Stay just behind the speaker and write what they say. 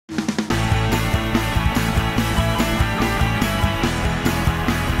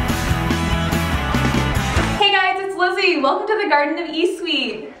welcome to the Garden of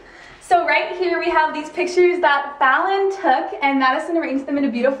E-Suite. So right here we have these pictures that Fallon took and Madison arranged them in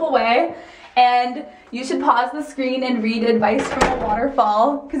a beautiful way. And you should pause the screen and read advice from a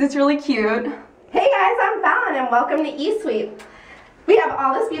waterfall because it's really cute. Hey guys, I'm Fallon and welcome to E-Suite. We have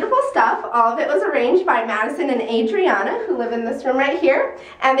all this beautiful stuff. All of it was arranged by Madison and Adrianna, who live in this room right here.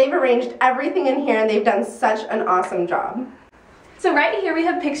 And they've arranged everything in here and they've done such an awesome job. So right here we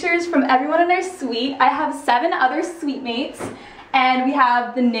have pictures from everyone in our suite. I have 7 other suite mates and we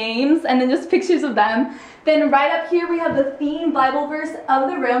have the names and then just pictures of them. Then right up here we have the theme Bible verse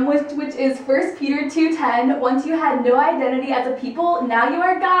of the room, which is 1 Peter 2:10. Once you had no identity as a people, now you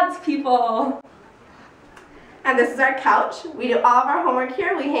are God's people. And this is our couch. We do all of our homework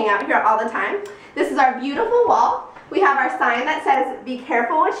here. We hang out here all the time. This is our beautiful wall. We have our sign that says, be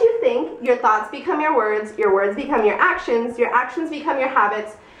careful what you think. Your thoughts become your words become your actions become your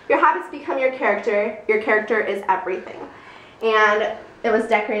habits become your character is everything. And it was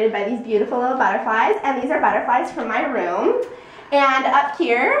decorated by these beautiful little butterflies, and these are butterflies from my room. And up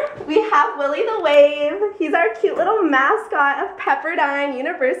here, we have Willie the Wave. He's our cute little mascot of Pepperdine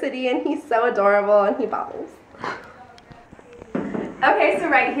University, and he's so adorable, and he bobbles. Okay, so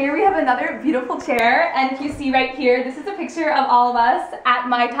right here we have another beautiful chair, and if you see right here, this is a picture of all of us at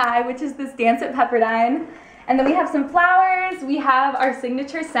Mai Tai, which is this dance at Pepperdine. And then we have some flowers, we have our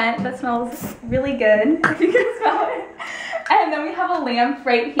signature scent that smells really good, if you can smell it. And then we have a lamp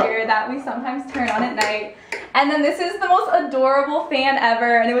right here that we sometimes turn on at night. And then this is the most adorable fan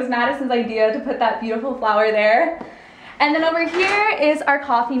ever, and it was Madison's idea to put that beautiful flower there. And then over here is our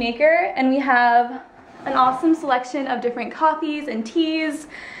coffee maker, and we have an awesome selection of different coffees and teas.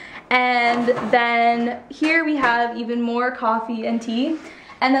 And then here we have even more coffee and tea.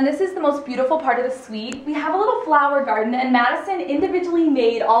 And then this is the most beautiful part of the suite. We have a little flower garden, and Madison individually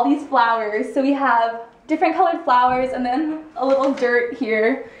made all these flowers. So we have different colored flowers and then a little dirt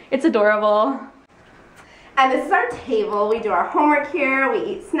here. It's adorable. And this is our table. We do our homework here, we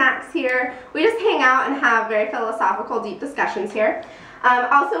eat snacks here. We just hang out and have very philosophical, deep discussions here.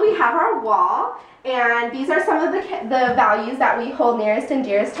 Also, we have our wall. And these are some of the values that we hold nearest and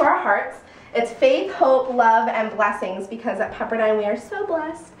dearest to our hearts. It's faith, hope, love, and blessings, because at Pepperdine we are so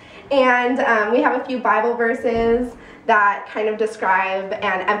blessed. And we have a few Bible verses that kind of describe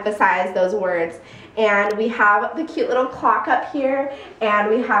and emphasize those words. And we have the cute little clock up here, and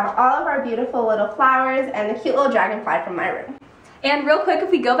we have all of our beautiful little flowers and the cute little dragonfly from my room. And real quick, if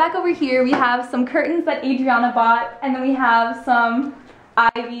we go back over here, we have some curtains that Adrianna bought, and then we have some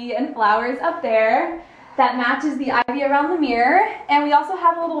ivy and flowers up there that matches the ivy around the mirror. And we also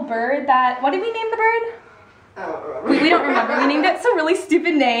have a little bird that, what did we name the bird? I don't remember. We don't remember. We named it some really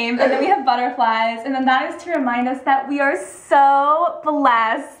stupid name. And then we have butterflies, and then that is to remind us that we are so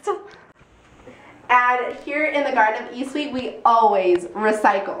blessed. And here in the Garden of E-Suite, we always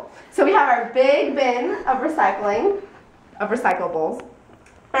recycle. So we have our big bin of recyclables.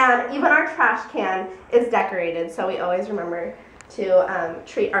 And even our trash can is decorated, so we always remember to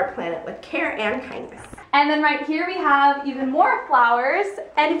treat our planet with care and kindness. And then right here we have even more flowers.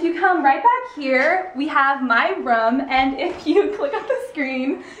 And if you come right back here, we have my room. And if you click on the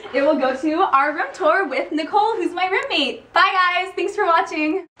screen, it will go to our room tour with Nicole, who's my roommate. Bye guys, thanks for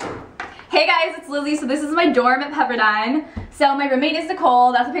watching. Hey guys, it's Lizzie. So this is my dorm at Pepperdine. So my roommate is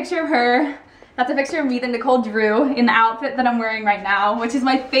Nicole. That's a picture of her. That's a picture of me that Nicole drew in the outfit that I'm wearing right now, which is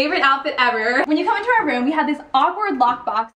my favorite outfit ever. When you come into our room, we have this awkward lockbox.